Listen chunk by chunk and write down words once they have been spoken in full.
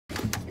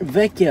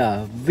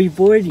Vecchia,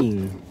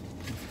 reboarding.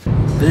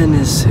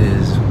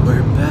 Venaces,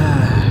 we're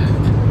back.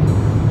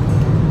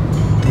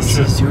 This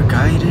is your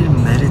guided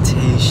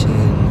meditation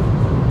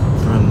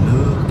from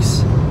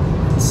mooks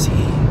and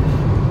sea.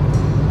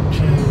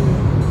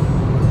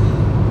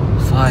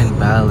 Find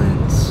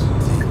balance,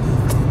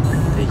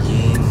 the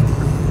yin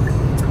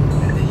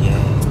and the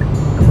yang.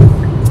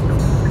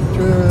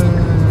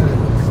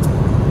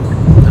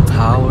 The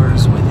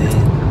powers within.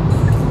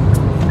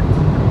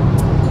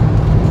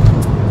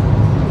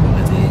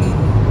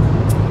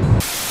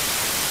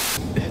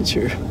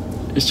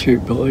 It's your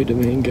boy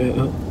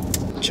Domingo.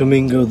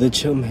 Domingo the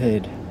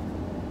chumhead.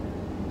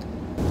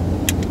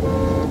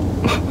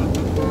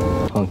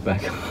 Honk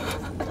back.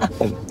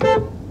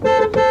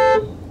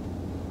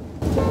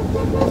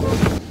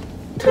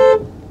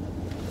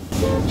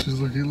 She's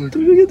looking.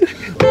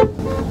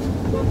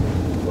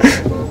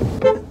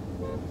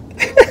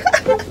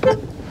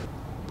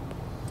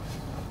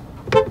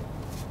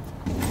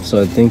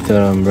 So I think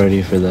that I'm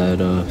ready for that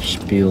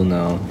spiel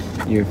now.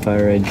 Your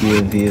fire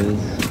idea views.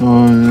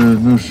 Oh yeah,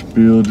 no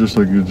spiel, just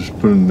like you just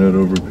put a net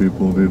over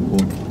people. And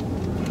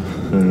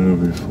it'll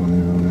be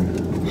funny,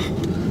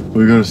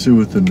 We gotta see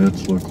what the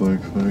nets look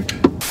like.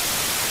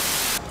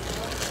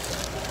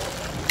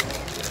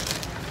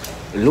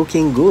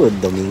 Looking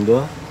good,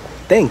 Domingo.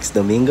 Thanks,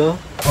 Domingo.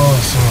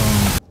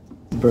 Awesome.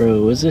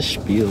 Bro, what's a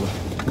spiel?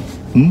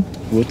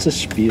 What's a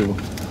spiel?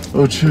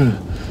 Oh shit,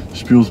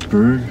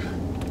 Spielsberg.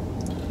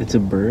 It's a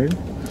bird?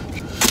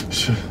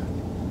 Shit.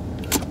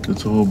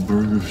 It's a whole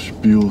berg of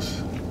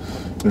spiels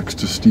next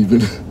to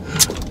Steven.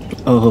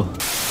 Oh.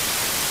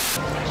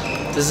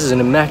 This is an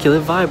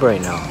immaculate vibe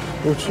right now.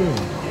 What's up?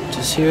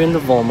 Just here in the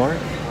Walmart.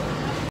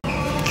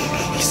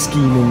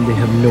 Scheming, they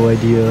have no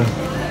idea.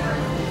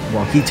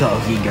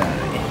 Walkie-talkie guy.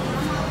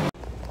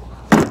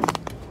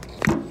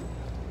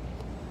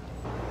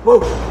 Whoa!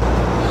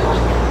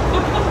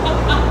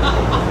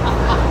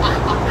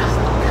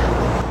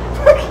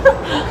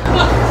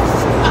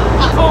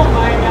 Oh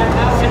my god,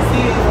 now I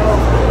see it.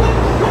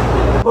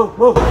 Whoa,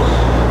 whoa.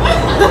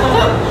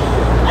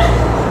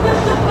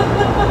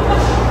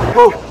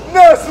 Whoa!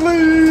 Nestle!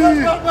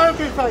 No,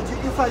 okay, fine. You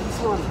can fight this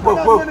one. Whoa, I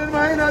got whoa. one in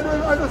my hand. I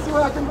don't see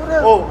what I can do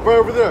there. Oh, right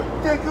over there.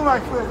 Thank you, my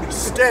friend.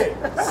 Stay!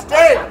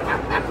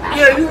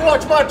 Yeah, you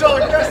watch my dog,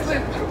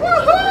 Nestle!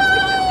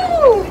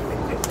 Woohoo!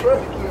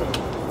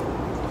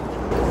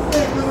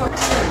 Thank you, my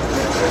friend.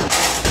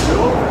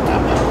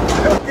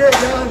 Okay,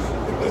 guys.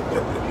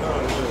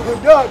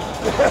 Good dog.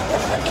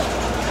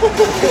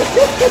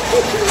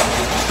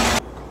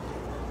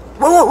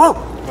 Whoa, whoa, whoa!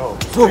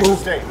 No,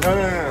 stay.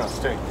 No,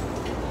 stay.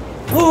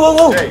 Whoa, whoa,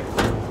 whoa! Stay.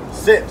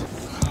 Sit.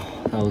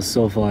 That was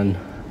so fun.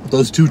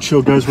 Those two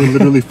chill guys were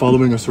literally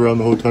following us around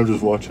the whole time,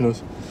 just watching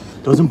us.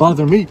 Doesn't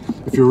bother me.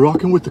 If you're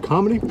rocking with the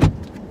comedy,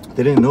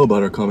 they didn't know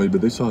about our comedy,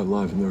 but they saw it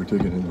live and they were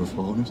taking it and they were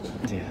following us.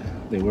 Yeah,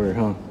 they were,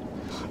 huh?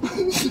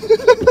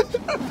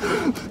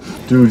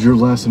 Dude, your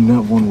last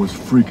net one was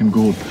freaking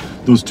gold.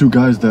 Those two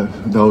guys that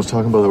I was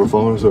talking about that were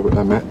following us, that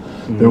I met,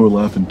 they were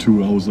laughing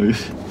too. I was like,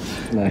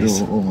 nice.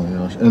 Yo, oh my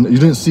gosh. And you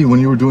didn't see when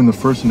you were doing the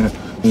first net,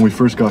 when we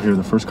first got here,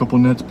 the first couple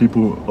nets,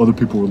 other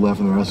people were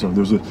laughing their ass off.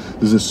 There's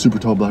this super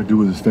tall black dude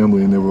with his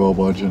family and they were all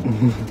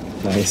watching.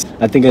 Nice.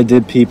 I think I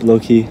did peep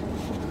low-key,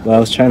 but I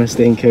was trying to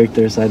stay in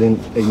character, so I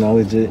didn't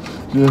acknowledge it.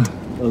 Yeah.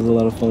 That was a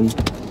lot of fun.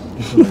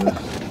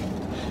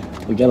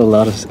 We got a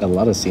lot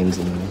of scenes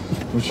in there.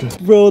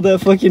 Bro, that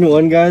fucking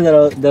one guy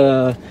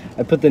that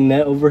I put the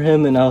net over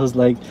him and I was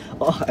like,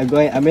 oh, I'm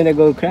gonna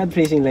go crab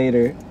fishing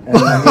later.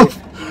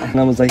 And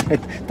I was like, I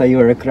thought you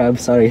were a crab,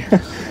 sorry. I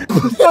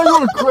thought you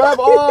were a crab.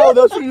 Oh,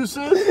 that's what you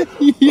said?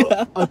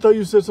 Yeah. I thought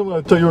you said something.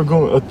 I thought you were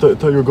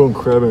going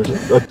crabbing.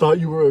 I thought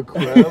you were a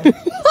crab.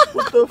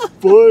 What the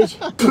fudge?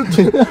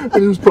 And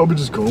he was probably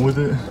just going with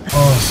it.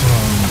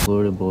 Awesome.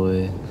 Florida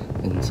boy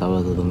in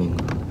Sábado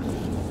Domingo.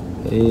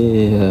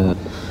 Yeah.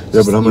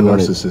 Yeah, but I'm a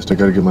narcissist. I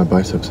gotta get my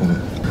biceps in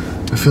it.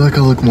 I feel like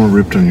I look more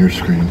ripped on your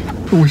screen.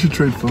 We should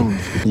trade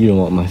phones. You don't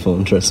want my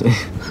phone, trust me.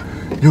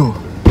 Yo.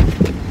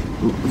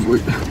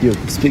 Wait. Yo,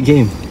 spit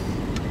game.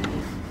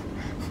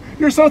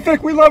 You're so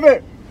thick, we love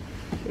it.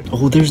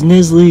 Oh, there's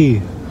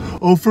Nestle.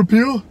 Oh, for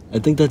Peel? I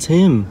think that's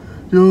him.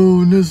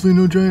 Yo, Nestle,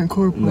 no giant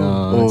corp.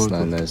 No, it's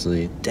not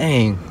Nestle.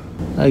 Dang.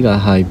 I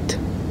got hyped.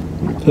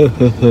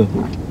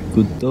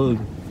 Good dog.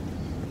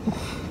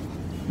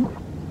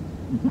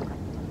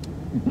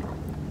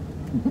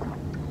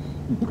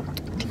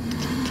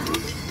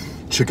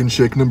 Chicken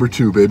shake number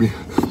 2, baby.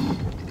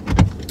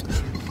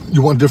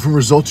 You want different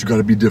results, you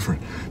gotta be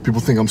different. People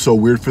think I'm so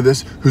weird for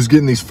this. Who's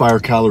getting these fire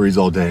calories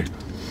all day?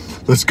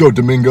 Let's go,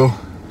 Domingo.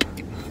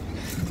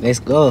 Let's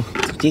go.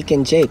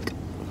 Chicken shake.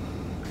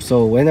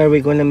 So when are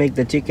we gonna make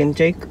the chicken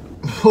shake?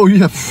 Oh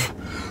yeah,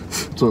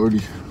 it's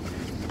already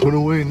put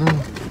away now.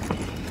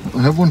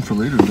 I have one for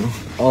later though.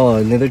 Oh,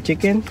 another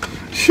chicken?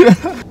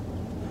 Yeah.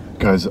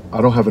 Guys,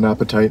 I don't have an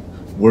appetite.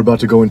 We're about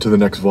to go into the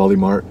next Wally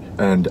Mart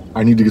and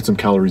I need to get some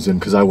calories in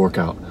because I work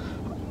out.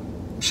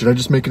 Should I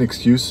just make an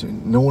excuse?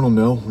 No one will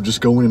know. We'll just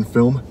go in and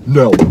film?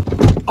 No.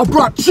 I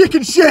brought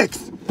chicken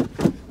shakes!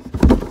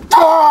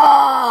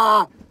 Ah!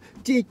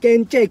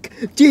 chicken shake,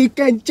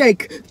 chicken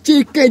shake,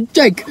 chicken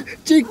shake,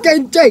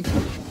 chicken shake.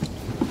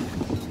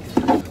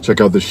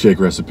 Check out this shake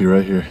recipe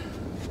right here.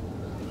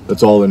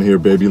 That's all in here,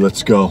 baby.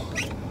 Let's go.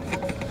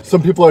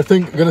 Some people are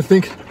gonna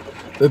think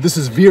that this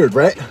is weird,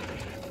 right?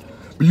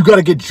 But you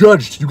gotta get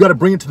judged. You gotta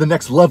bring it to the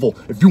next level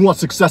if you want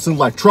success in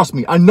life. Trust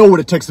me, I know what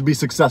it takes to be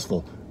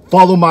successful.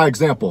 Follow my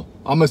example.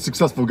 I'm a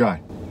successful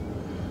guy.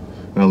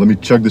 Now let me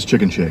chug this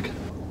chicken shake.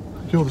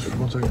 Can you hold this for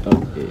 1 second?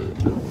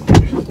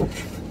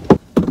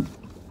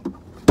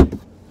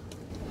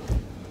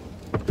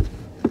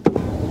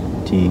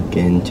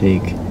 Chicken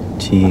shake,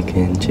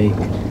 chicken shake,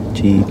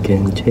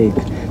 chicken shake,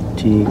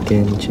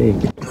 chicken shake.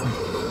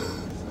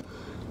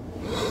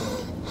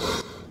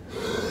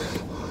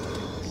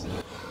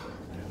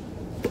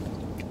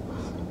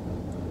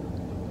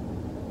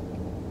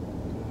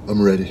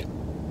 I'm ready.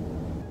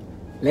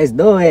 Let's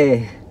do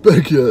it.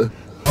 Thank you.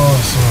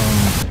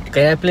 Awesome.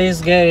 Can I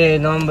please get a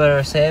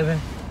number 7?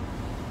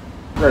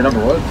 Right,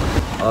 number what?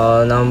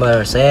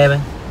 Number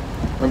 7.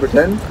 Number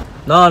 10?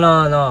 No,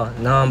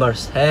 number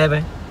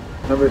 7.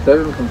 Number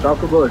 7 from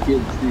Taco Bell or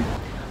KFC?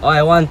 Oh,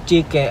 I want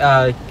chicken,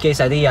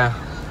 quesadilla.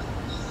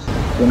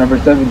 So number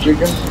 7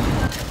 chicken?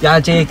 Yeah,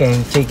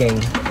 chicken.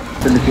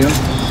 Filipino?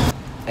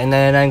 And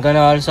then I'm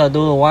gonna also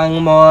do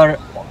one more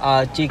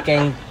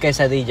chicken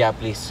quesadilla,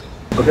 please.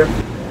 Okay.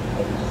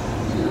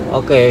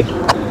 Okay.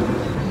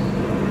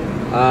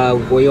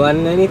 You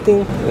want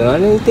anything? You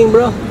want anything,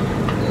 bro?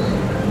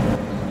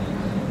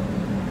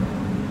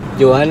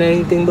 You want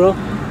anything, bro?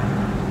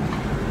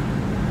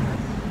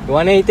 You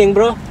want anything,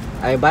 bro?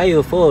 I buy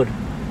you food.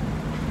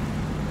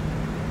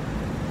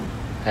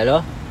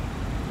 Hello?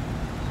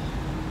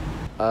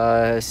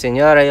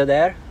 Senor, are you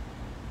there?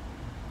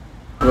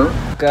 Hello?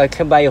 I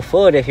can buy you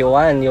food if you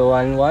want. You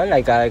want one?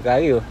 I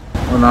got you.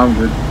 Oh, no, I'm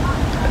good.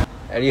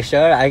 Are you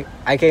sure?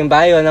 I can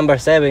buy you a number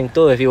 7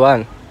 too if you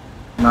want.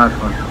 Not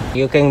fun.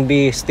 You can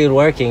be still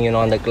working, you know,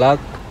 on the clock.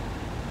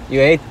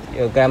 You ate?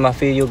 Your grandma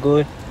feed you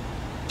good?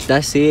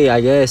 That's it,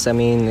 I guess. I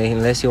mean,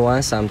 unless you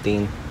want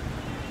something.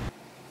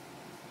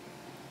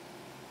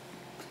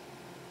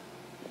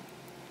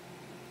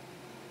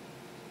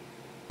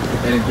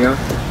 Anything else?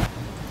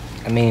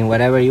 I mean,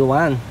 whatever you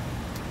want.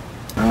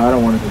 No, I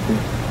don't want anything.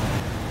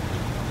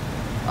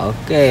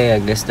 Okay, I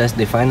guess that's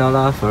the final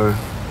offer.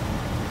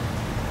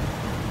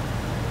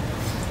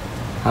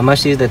 How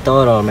much is the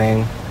total,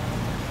 man?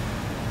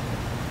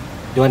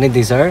 You want a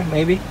dessert,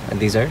 maybe? A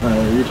dessert?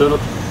 You total?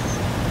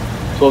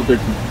 12, 13.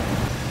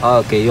 Oh,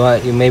 okay,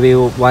 you maybe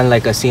want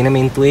like a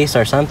cinnamon twist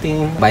or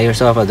something? Buy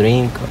yourself a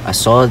drink, a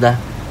soda.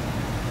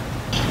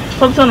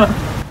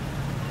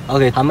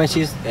 Okay, how much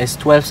is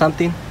 12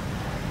 something?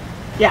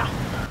 Yeah.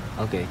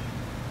 Okay.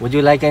 Would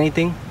you like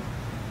anything?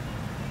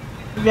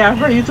 Yeah,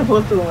 for you to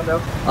pull through the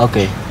window.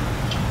 Okay.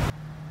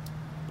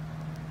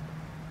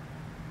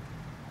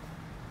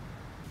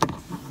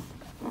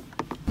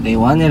 They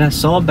wanted us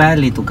so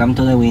badly to come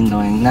to the window,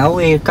 and now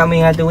we're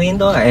coming at the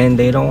window and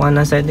they don't want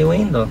us at the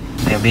window.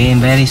 They're being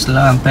very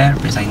slow on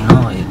purpose, I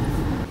know it.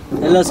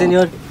 Hello,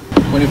 senor.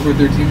 24,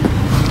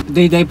 13.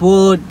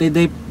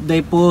 Did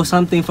they pull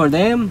something for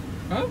them?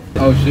 Huh?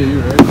 Oh shit,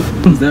 you're right.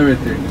 Who's that right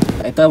there?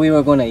 I thought we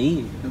were gonna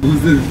eat.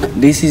 Who's this?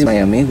 This is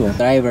my amigo.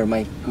 Driver,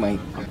 my...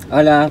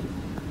 Hola.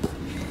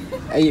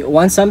 I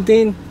want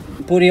something?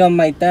 Put it on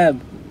my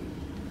tab.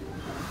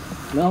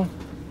 No?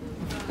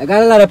 I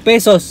got a lot of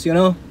pesos, you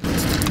know?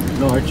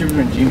 No, our children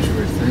are in jean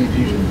shorts. They ain't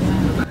jean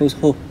shorts. Who's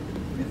who?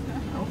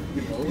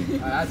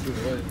 I asked you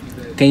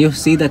what. Can you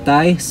see the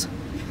ties?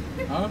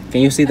 Huh?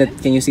 Can you see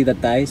the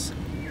ties?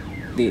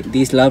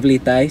 These lovely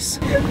ties?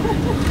 Yeah.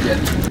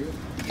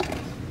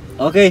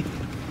 Okay.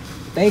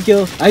 Thank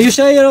you. Are you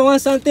sure you don't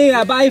want something?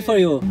 I buy it for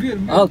you. I'm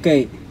good.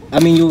 Okay. I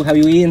mean, have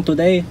you eaten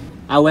today?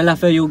 Abuela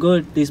fed you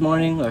good this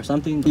morning or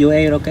something? You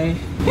ate okay?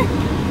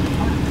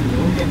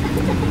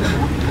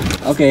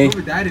 Okay.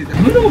 Who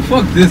the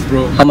fuck this,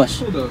 bro? How much?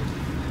 Hold up.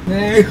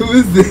 Man, who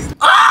is this?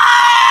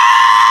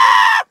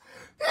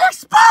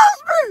 Expose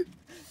me!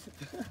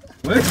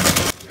 What?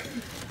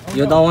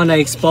 You don't want to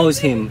expose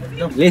him.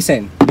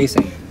 Listen.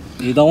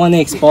 You don't want to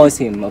expose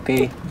him,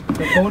 okay?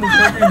 The phone is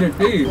covering their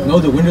face. No,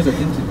 the windows are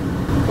tinted.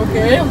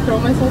 Okay, I'll throw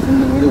myself in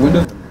the The window.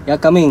 windows. Yeah,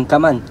 come in.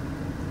 Come on.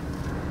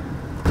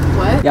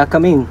 What? Yeah,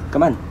 come in.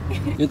 Come on.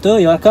 You too?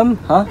 You want to come?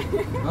 Huh?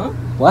 Huh?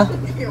 What?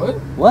 What?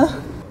 What?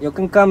 You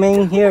can come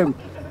in here.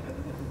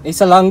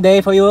 It's a long day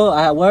for you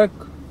at work.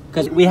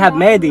 Because we have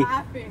Medi.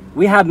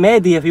 We have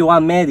Medi if you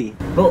want Medi.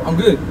 Bro, I'm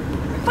good.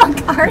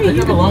 Fuck are I have a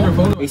you? longer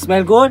phone. It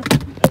smell good?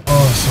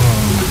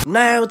 Awesome.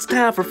 Now it's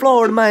time for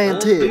Florida Man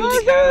Tips.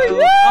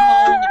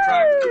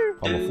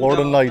 I'm a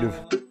Florida native.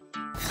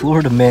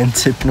 Florida Man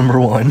Tip number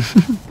 1.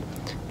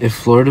 If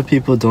Florida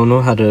people don't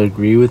know how to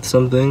agree with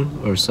something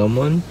or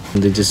someone,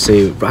 they just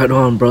say, right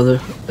on, brother.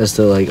 That's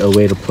the, like, a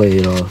way to play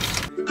it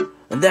off.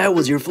 And that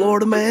was your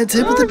Florida Man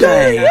Tip of the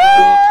day.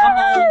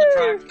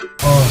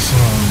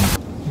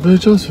 Awesome. But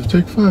Joseph,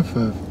 take 5.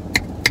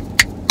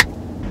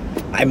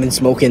 I've been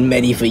smoking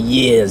Medi for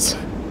years.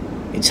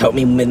 It's helped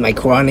me with my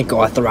chronic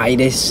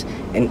arthritis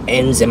and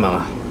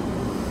eczema.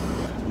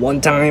 One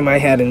time I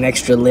had an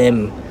extra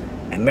limb,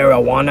 and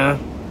marijuana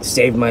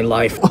saved my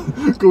life.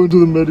 Going to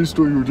the Medi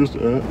store you were just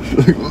at.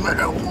 Like,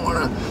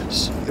 marijuana.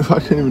 I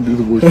can't even do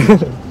the voice.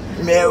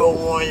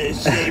 Marijuana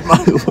saved my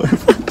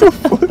life.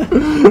 What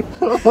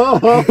the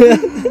fuck?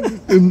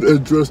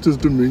 And dressed as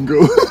Domingo.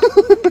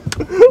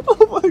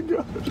 Oh my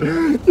god.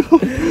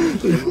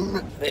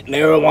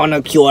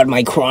 Marijuana cured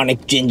my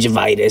chronic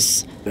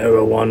gingivitis.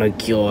 Marijuana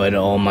cured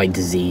all my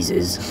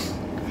diseases.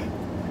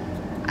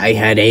 I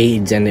had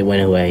AIDS and it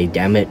went away.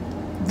 Damn it.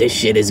 This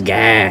shit is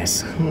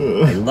gas.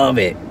 I love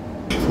it.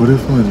 What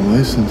if my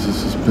license is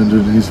suspended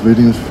and he's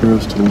waiting for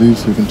us to leave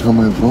so he can tell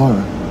my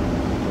VAR?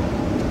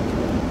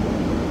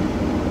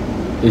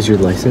 Is your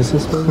license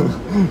suspended?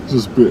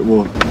 Just a bit,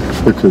 well,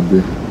 it could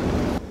be.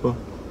 Oh.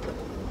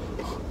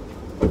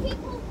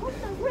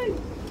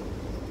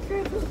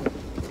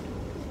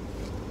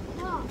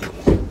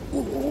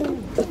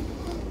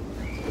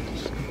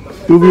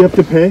 Do we have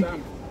to pay?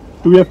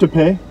 Do we have to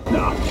pay?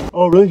 Nah.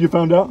 Oh, really? You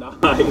found out?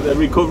 Nah, the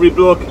recovery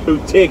bloke who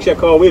takes your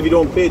car away if you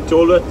don't pay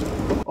told her.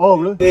 Oh,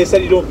 really? They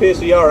said you don't pay,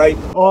 so you're alright.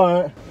 All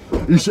right.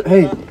 You should.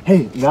 Hey.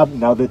 Now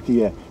that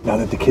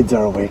the kids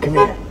are away, come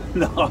here.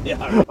 No, you're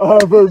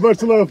alright. Very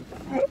much love.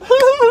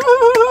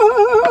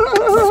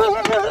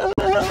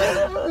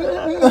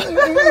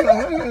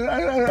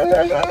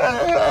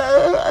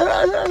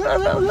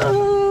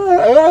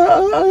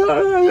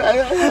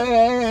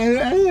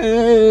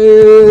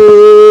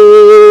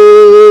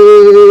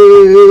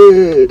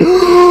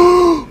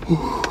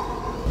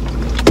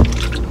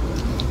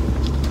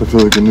 I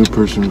feel like a new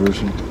person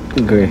version.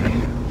 Great.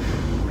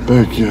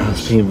 Beck,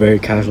 yes. Being very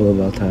casual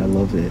about that. I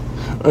love it.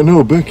 I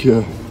know, Beck,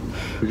 yeah.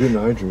 You're getting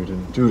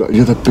hydrated. Dude,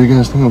 you have that big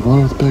ass thing of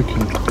water with Beck.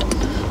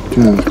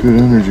 Dude, there's good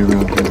energy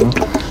around here, huh?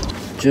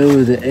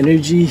 Joe, the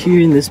energy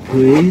here in this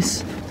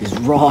place is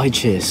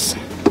righteous.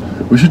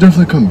 We should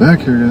definitely come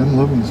back here, yeah. I'm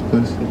loving this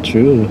place.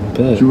 True,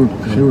 bet. You were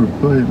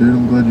right, dude.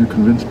 I'm glad you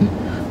convinced me.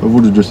 I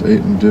would have just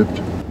ate and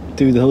dipped.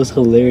 Dude, that was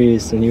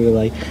hilarious. And you were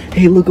like,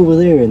 hey, look over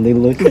there. And they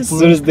looked. As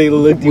soon as they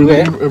looked, you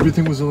went.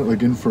 Everything was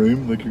like in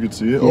frame, like you could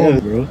see it. Yeah,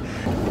 bro.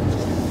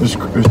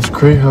 It's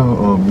great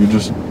how you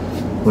just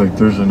like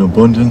there's an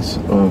abundance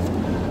of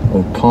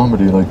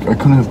comedy. Like I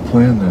couldn't have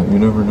planned that. You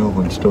never know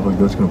when stuff like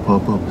that's gonna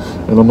pop up.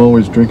 And I'm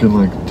always drinking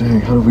like, dang,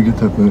 how did we get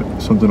that?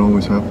 But something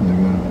always happens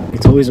again.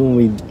 It's always when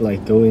we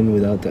like go in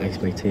without the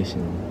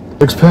expectation.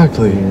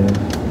 Exactly.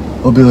 Yeah.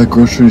 I'll be like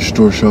grocery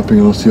store shopping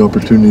and I'll see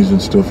opportunities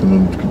and stuff, and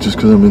I'm, just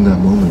because I'm in that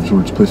moment, so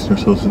we're just placing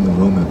ourselves in the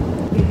moment.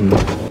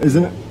 Mm-hmm.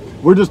 Isn't it?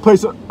 We're just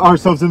placing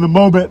ourselves in the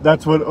moment.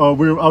 That's what I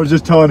was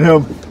just telling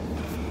him.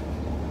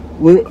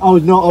 I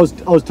was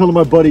telling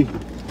my buddy.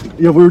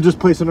 Yeah, we were just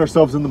placing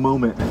ourselves in the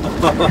moment.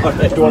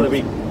 I don't want to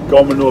be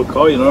gone with no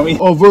car, you know what I mean?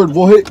 Oh, Verd,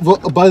 well, hey,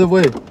 by the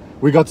way,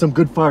 we got some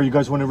good fire. You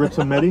guys want to rip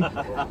some Medi?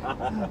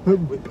 Honestly.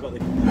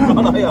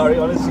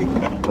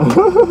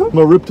 I'm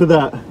gonna rip to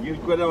that. You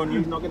go down,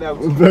 you knock it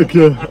out. Thank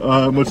you.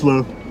 Much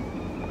love.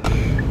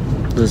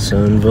 The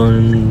sun's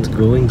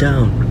going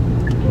down.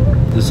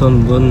 The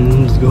sun's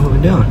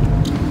going down.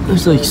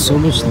 There's like so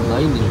much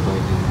lightning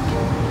right now.